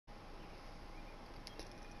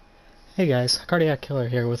Hey guys, Cardiac Killer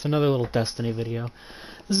here with another little Destiny video.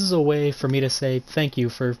 This is a way for me to say thank you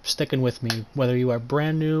for sticking with me, whether you are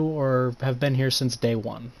brand new or have been here since day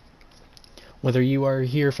one. Whether you are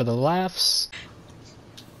here for the laughs...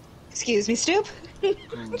 Excuse me, Stoop?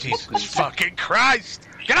 Jesus fucking Christ!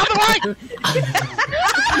 Get out of the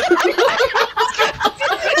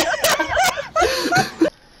way!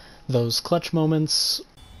 those clutch moments...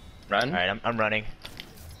 Run? Alright, I'm running.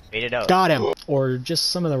 Wait it out. Got him! Or just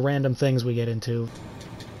some of the random things we get into.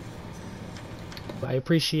 I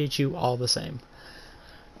appreciate you all the same.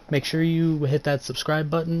 Make sure you hit that subscribe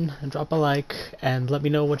button and drop a like, and let me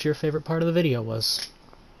know what your favorite part of the video was.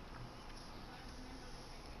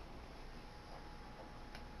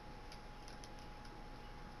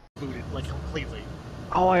 Like completely.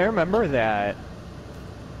 Oh, I remember that.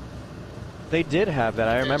 They did have that.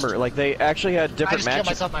 I remember. Like they actually had different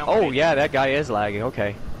matches. Oh yeah, that guy is lagging.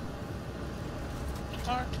 Okay.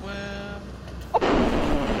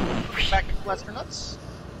 Back to Western nuts.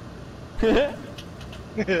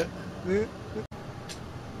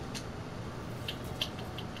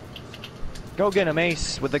 Go get him,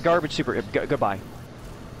 Ace, with the garbage super. Goodbye.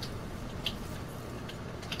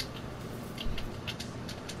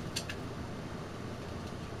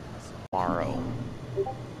 Tomorrow.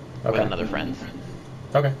 Okay. With another friend.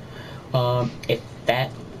 Okay. If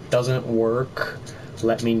that doesn't work,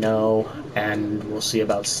 let me know, and we'll see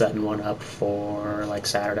about setting one up for, like,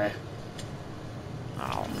 Saturday.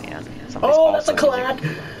 Oh, man. Oh, that's a collab!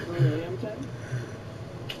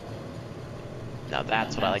 Now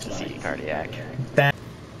that's what I like to see, Cardiac. That.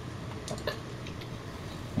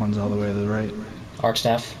 One's all the way to the right. Arc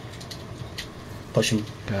staff. Push him.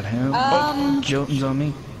 Got him. Jolton's on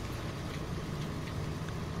me.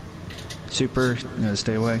 Super,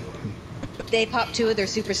 stay away. They popped two of their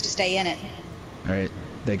supers to stay in it. Alright,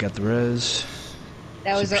 they got the res.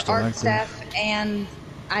 That was Super's their arc active. staff, and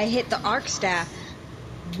I hit the arc staff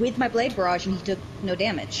with my blade barrage, and he took no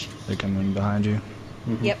damage. They're coming behind you.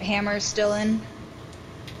 Mm-hmm. Yep, hammer's still in. He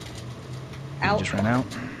Out. just ran out.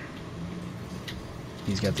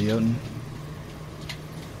 He's got the Jotun.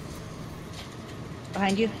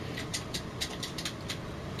 Behind you.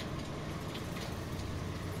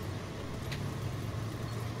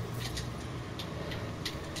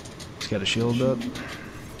 He's got a shield up.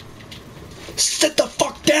 Sit the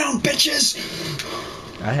fuck down, bitches!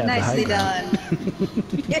 I have Nicely the high ground.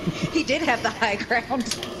 done. He did have the high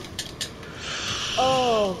ground.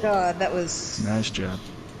 Oh god, that was Nice job.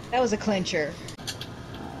 a clincher.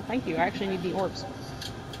 Thank you. I actually need the orbs.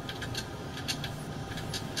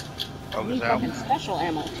 I need Ogre's out. fucking special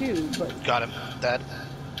ammo too, but Got him. Dead.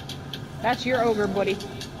 that's your ogre, buddy.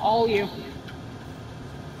 All you.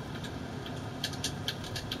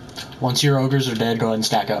 Once your ogres are dead, go ahead and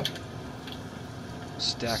stack up.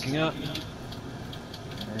 Stacking up.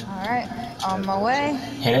 Alright, on my way.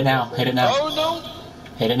 Hit it now, hit it now. Oh no!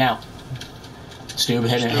 Hit it now. Stube,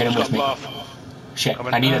 hit him with me. Shit,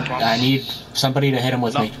 I need somebody to hit him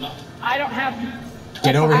with me. I don't have.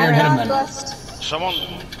 Get over here and hit him then. Someone.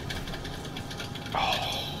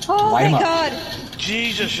 Oh Light him my up. god!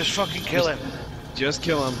 Jesus, just fucking kill him. Just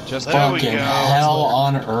kill him. Just There we Fucking go. hell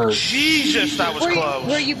on earth. Jesus, that was close.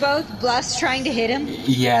 Were you both blessed trying to hit him?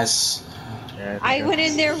 Yes. I went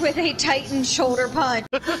in there with a Titan shoulder punch.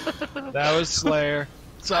 That was Slayer.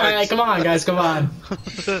 Alright, come on, guys, come on.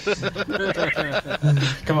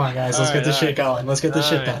 Come on, guys, let's get this shit going. Let's get this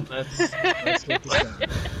shit done. Let's get this done.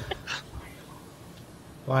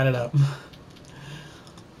 Line it up.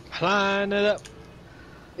 Line it up.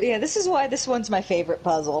 Yeah, this is why this one's my favorite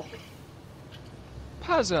puzzle.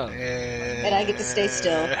 Puzzle. And I get to stay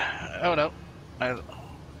still. Oh no.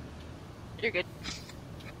 You're good.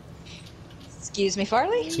 Excuse me,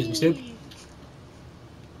 Farley? Excuse me, Stu.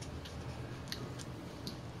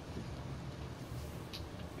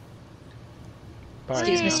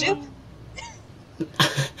 Excuse me, Stoop?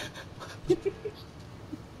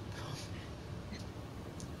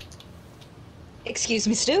 Excuse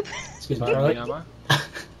me, Stoop? Excuse me, Farley.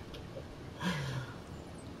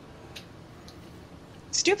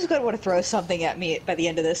 Stoop's gonna want to throw something at me by the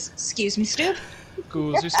end of this. Excuse me, Stoop?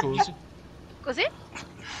 Scusi. Così?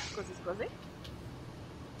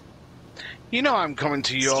 You know I'm coming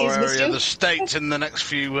to your Excuse me, area Stu? of the States in the next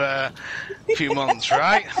few months,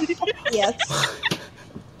 right? Yes.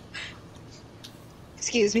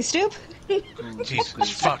 Excuse me, Stoop?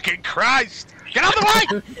 Jesus fucking Christ! Get out of the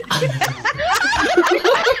way!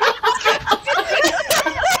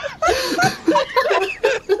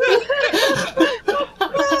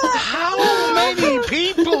 How many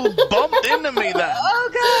people bumped into me then? Oh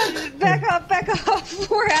god! Back off!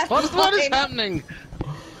 We're at What is happening?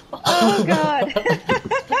 Oh god.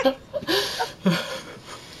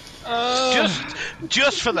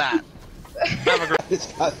 Just for that. Have a great.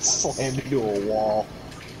 Just got slammed into a wall.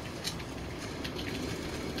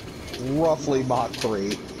 Roughly Mach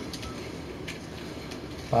 3.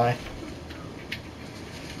 Bye.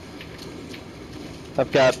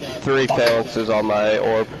 I've got 3 phalanxes on my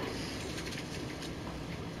orb.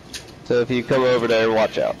 So if you come over there,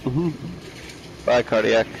 watch out. Bye,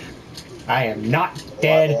 Cardiac. I am not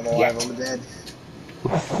dead yet. I'm dead.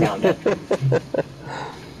 Now I'm dead.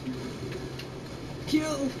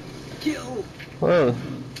 Kill! Kill! Whoa.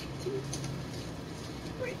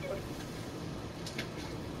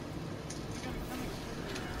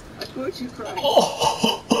 I thought you cried.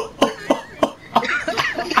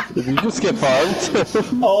 Did you just get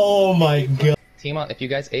farmed? Oh my god. Team on, if you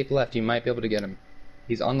guys ape left, you might be able to get him.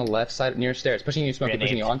 He's on the left side near stairs, pushing you, Smokey,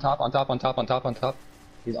 pushing you on top, on top, on top, on top, on top.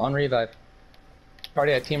 He's on revive.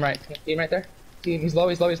 Cardiac, team right there. Team, he's low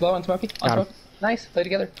on Smokey, on Smokey. Nice, play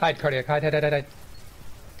together. Hide, Cardiac, hide.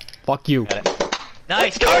 Fuck you.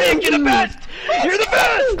 Nice, Cardiac, you're the best! You're the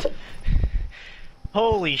best!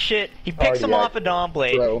 Holy shit, he picks him off a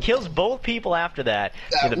Dawnblade, kills both people after that.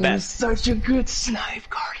 You're the best. Such a good snipe,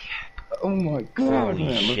 Cardiac. Oh my god.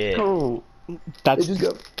 Holy shit. That's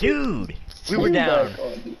Dude, we were down.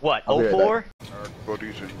 What, 04? Our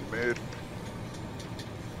buddies in mid.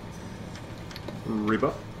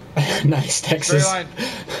 Reba. Nice, Texas.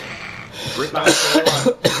 Straight line.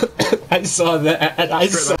 I saw that. I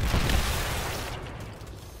saw.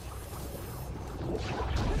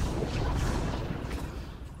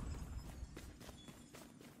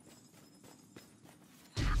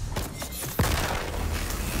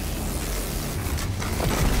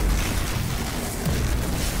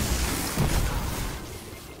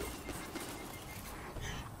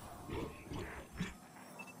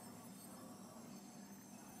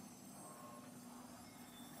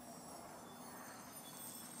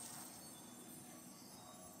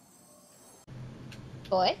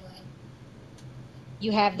 Boy,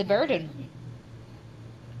 you have the burden.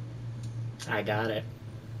 I got it.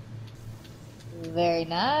 Very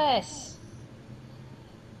nice.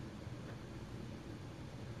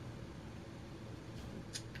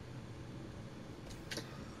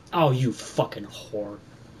 Oh, you fucking whore.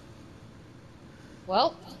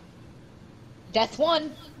 Well, death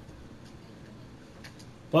won.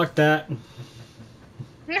 Fuck that.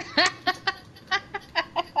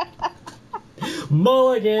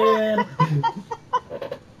 Mulligan!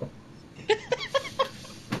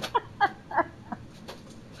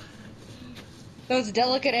 Those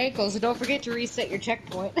delicate ankles, and don't forget to reset your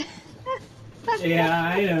checkpoint. Yeah,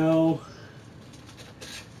 I know.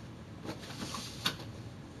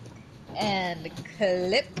 And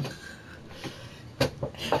clip.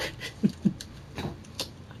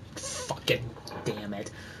 Fucking damn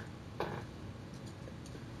it.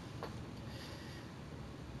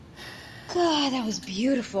 God, that was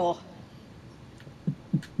beautiful.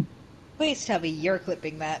 Please tell me you're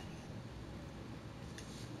clipping that.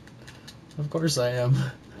 Of course I am.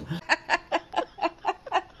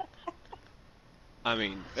 I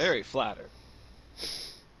mean, very flattered.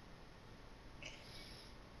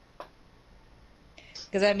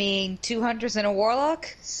 Because, I mean, 2 hunters and a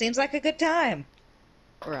warlock seems like a good time.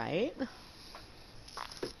 Right?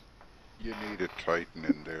 You need a Titan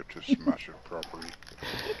in there to smash it properly.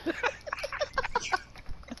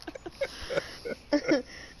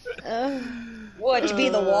 What, to be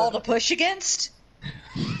the wall to push against?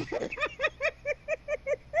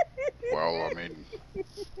 Well, I mean,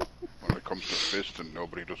 when it comes to fisting,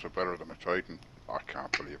 nobody does it better than a Titan. I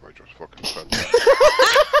can't believe I just fucking said that.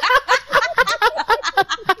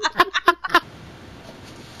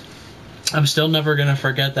 I'm still never gonna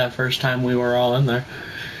forget that first time we were all in there.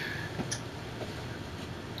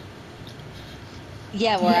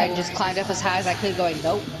 Yeah, where I just climbed up as high as I could going,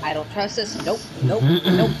 nope, I don't trust this, nope, nope,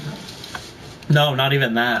 nope. No, not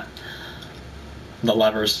even that. The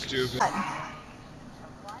levers.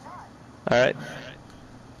 Alright.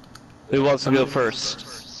 Who wants to go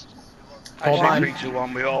first? I say 3, 2,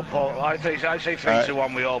 1, we all pull. I say 3, 2,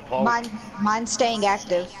 1, we all pull. Mine's staying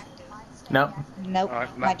active. Nope. Nope,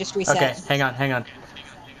 Alright, might just reset. Okay, hang on.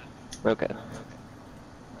 Okay.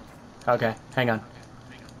 Okay, hang on.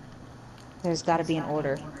 There's gotta be an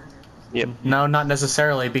order. Yep. No, not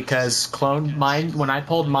necessarily, because mine, when I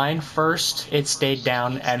pulled mine first, it stayed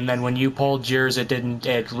down, and then when you pulled yours, it didn't,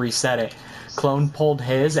 it reset it. Clone pulled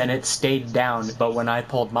his, and it stayed down, but when I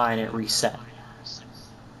pulled mine, it reset.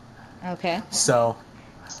 Okay. So,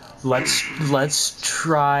 let's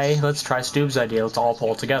try Stoob's idea. Let's all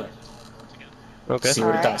pull together. Okay. See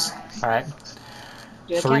what it does. Alright?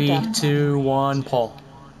 3, 2, 1, pull.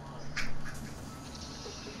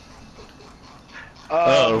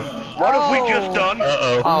 What have we just done?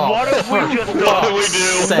 What have we just done? What do we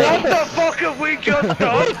do? What the fuck have we just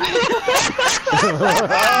done?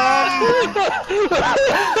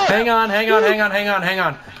 Hang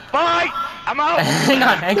on. Bye! I'm out! Hang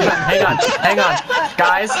on.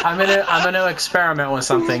 Guys, I'm gonna experiment with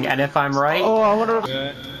something, and if I'm right... Oh, I wonder if...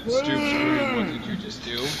 What did you just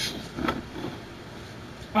do?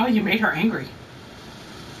 Oh, you made her angry.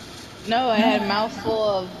 No, I had a mouthful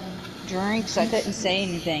of drinks. I couldn't say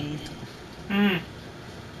anything.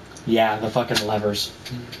 Yeah, the fucking levers.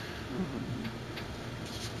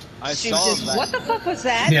 She was just, what the fuck was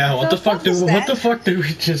that? Yeah, what the fuck did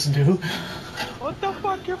we just do? What the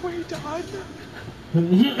fuck have we done?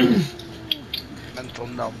 Mental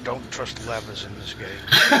no, don't trust levers in this game.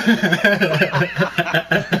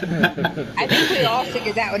 I think we all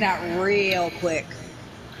figured that one out real quick.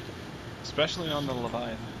 Especially on the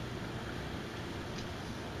Leviathan.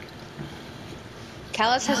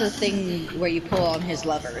 Callus has a thing where you pull on his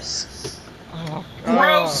levers. Oh,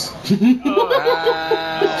 gross! Fucking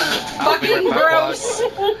gross!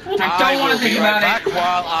 I don't want to think about back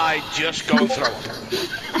while I just go through it.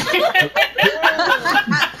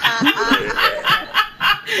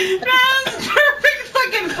 That's perfect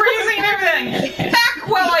fucking phrasing and everything! Back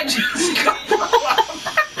while I just go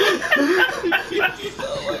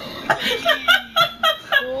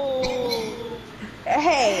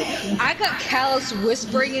Hey, I got Callus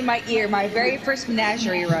whispering in my ear my very first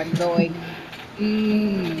menagerie run going,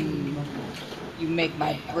 you make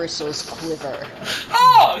my bristles quiver.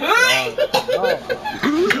 Oh!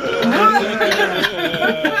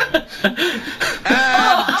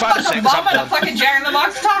 Mom and a fucking Jack in the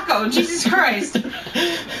Box taco, Jesus Christ!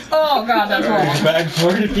 Oh god, that's wrong. Back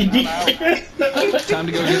for it if you need it. Time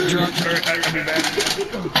to go get drunk.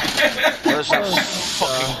 Where's that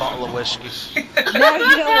fucking bottle of whiskey? Now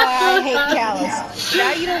you know why I hate Callus.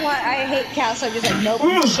 Now you know why I hate Callus. I'm just like, nope,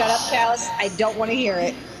 shut up, Callus. I don't want to hear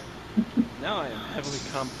it. Now I am heavily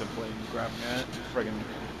contemplating grabbing that friggin'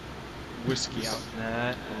 whiskey out in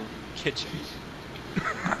that kitchen.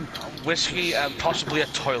 Whiskey and possibly a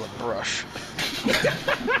toilet brush.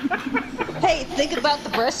 Hey, think about the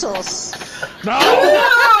bristles. No! I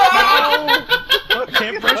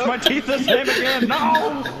can't brush my teeth the same again.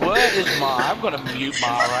 No! Where is Ma? I'm gonna mute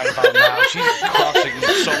Ma right about now. She's crossing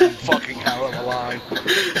some fucking hell of a line.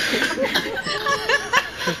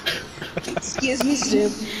 Excuse me, Stu.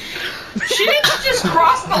 She didn't just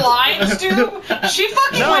cross the line, Stu. She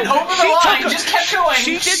fucking went over the line, just kept going.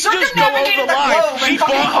 She didn't just go over the line. She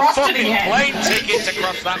bought a fucking plane ticket to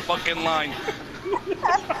cross that fucking line.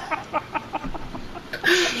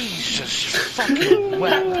 Jesus fucking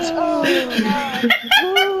wept.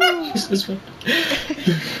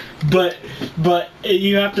 But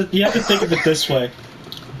you have to think of it this way.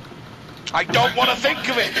 I don't want to think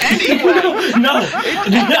of it anyway. No.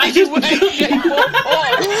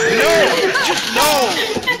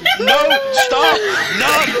 No, stop,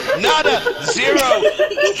 none, nada, zero,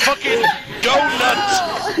 fucking donuts,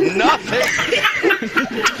 nothing.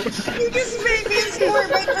 You just made me squirt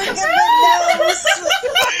my freaking nose.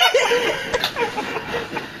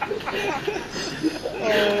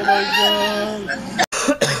 Oh my god.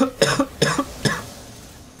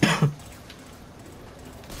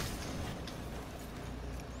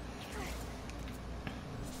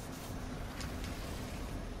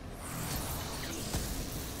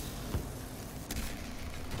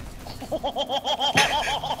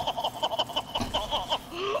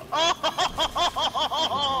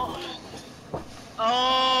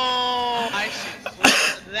 Oh, I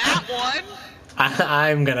see. That one?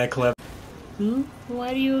 I'm gonna clip.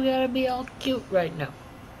 Why do you gotta be all cute right now?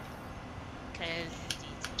 Cause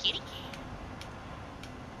he's a kitty.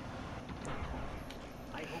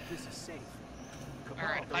 I hope this is safe.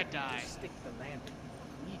 Alright, if I die. Stick the landing.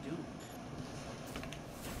 We do.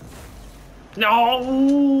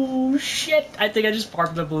 No shit! I think I just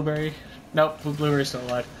farmed the blueberry. Nope, blueberry's still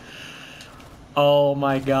alive. Oh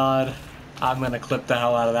my god. I'm gonna clip the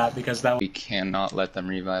hell out of that because that. We cannot let them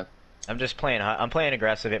revive. I'm just playing. I'm playing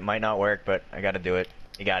aggressive. It might not work, but I gotta do it.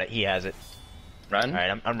 He got it. He has it. Run. All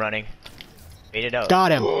right, I'm running. Bait it out.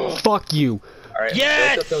 Got him. Fuck you. All right.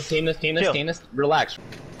 Yes. Go, team this. Chill. Team this. Relax.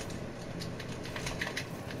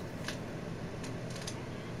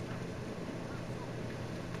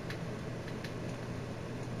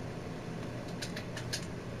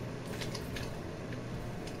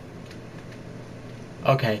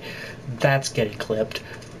 Okay, that's getting clipped.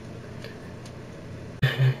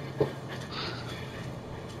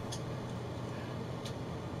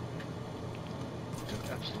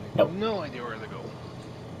 Absolutely Nope. no idea where to go.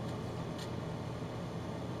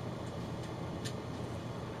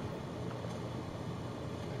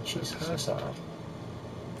 Jesus.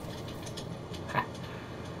 Ha.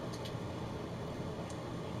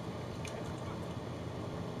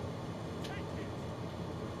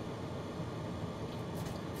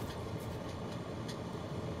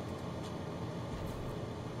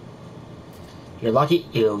 You're lucky.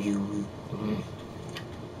 You.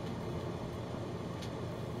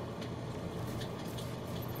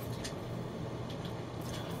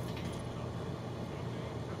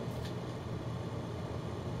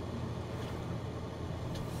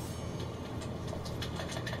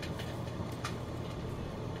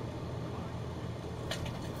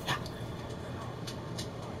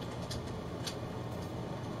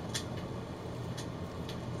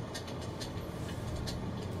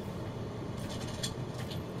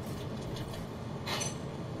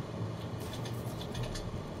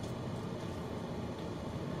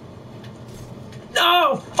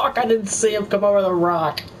 No! Fuck, I didn't see him come over the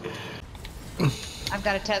rock. I've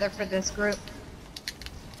got a tether for this group.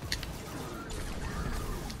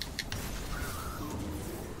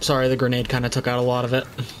 Sorry, the grenade kind of took out a lot of it.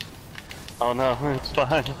 Oh no, it's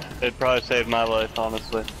fine. It probably saved my life,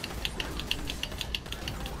 honestly.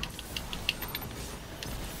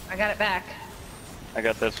 I got it back. I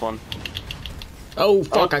got this one. Oh,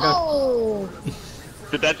 fuck, I got... Oh!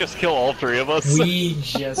 Did that just kill all three of us? We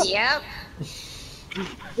just... Yep.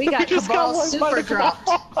 We got Cabal super dropped.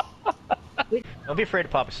 Don't be afraid to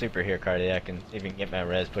pop a super here, Cardiac, and see if you can get my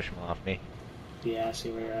res, push him off me. Yeah, I see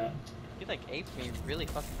where you're at. You like aped me really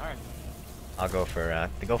fucking hard. I'll go for,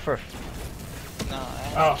 No, I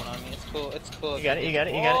have one on me. It's cool. It's cool. You got it, you got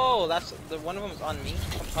it, you got it. Oh, that's the one of them is on me.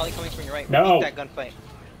 I'm probably coming from your right. No. Beat that gunfight.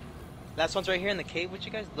 Last one's right here in the cave with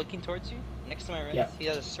you guys, looking towards you, next to my res. Yep. He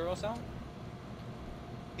has a Suros out.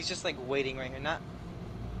 He's just like waiting right here, not.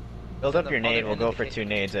 Build up your other nade, we'll end go of the for cave. 2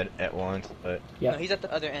 nades at once, but... Yep. No, he's at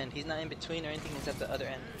the other end. He's not in between or anything. He's at the other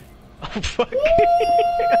end. Oh, fuck.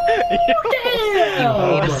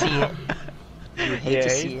 Damn! You hate to see it. You hate to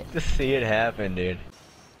see it. To see it happen, dude.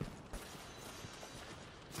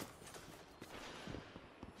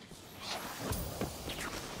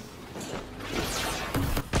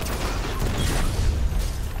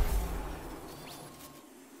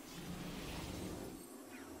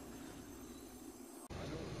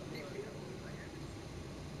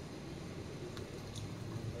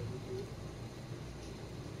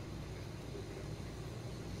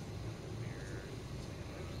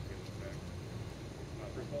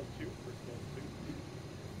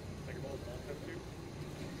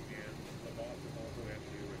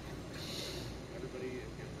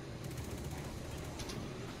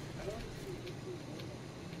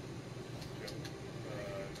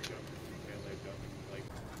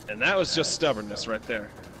 And that was just stubbornness right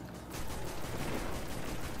there.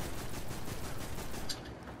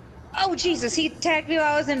 Oh Jesus, he tagged me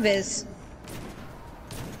while I was in Viz.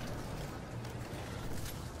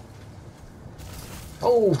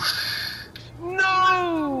 Oh,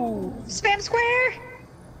 No! Spam square!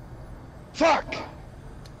 Fuck!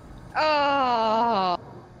 Oh.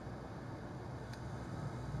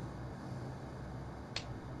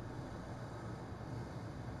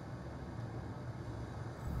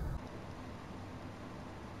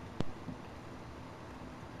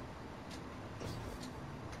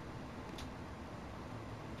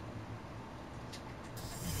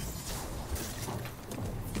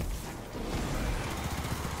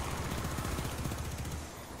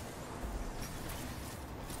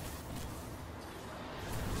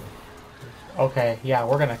 okay, yeah,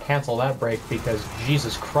 we're gonna cancel that break because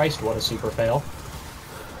Jesus Christ, what a super fail.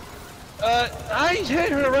 I hit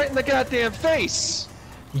her right in the goddamn face!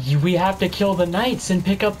 We have to kill the knights and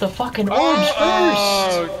pick up the fucking orange first!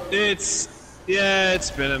 Oh,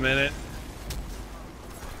 it's been a minute.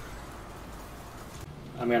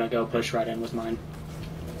 I'm gonna go push right in with mine.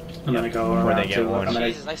 I'm gonna go Before around they get to, one. I'm gonna,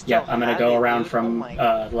 Jesus, I still yeah, I'm gonna have go it, around dude. from Oh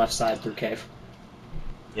my left side through cave.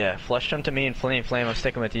 Yeah, flush them to me and Flame. I'm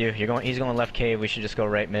sticking with you. He's going left cave, we should just go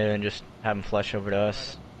right mid and just have him flush over to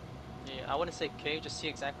us. Yeah, I wouldn't say cave, just see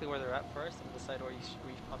exactly where they're at first and decide where you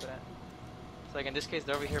pop it at. So like in this case,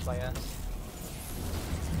 they're over here by us.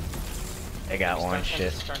 They got Just one, turn,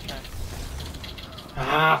 shit. just turn.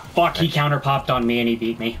 Ah, fuck, he counter popped on me and he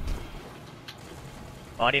beat me.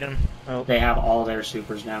 Bodied him. Oh. They have all their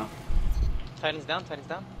supers now. Titan's down, Titan's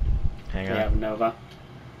down. Hang They on. have Nova.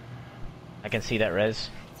 I can see that res.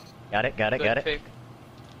 Got it. Good pick.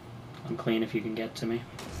 I'm clean if you can get to me.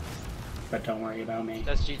 but don't worry about me.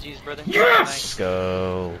 That's GG's, brother. Let's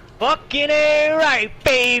go. Fucking A right,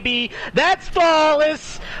 baby. That's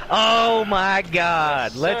flawless. Oh my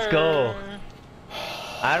god. Let's go.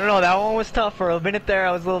 I don't know, that one was tough for a minute there.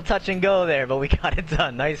 I was a little touch and go there, but we got it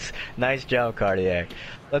done. Nice job, Cardiac.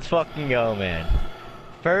 Let's fucking go, man.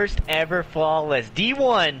 First ever flawless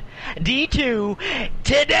D1, D2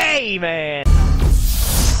 today, man.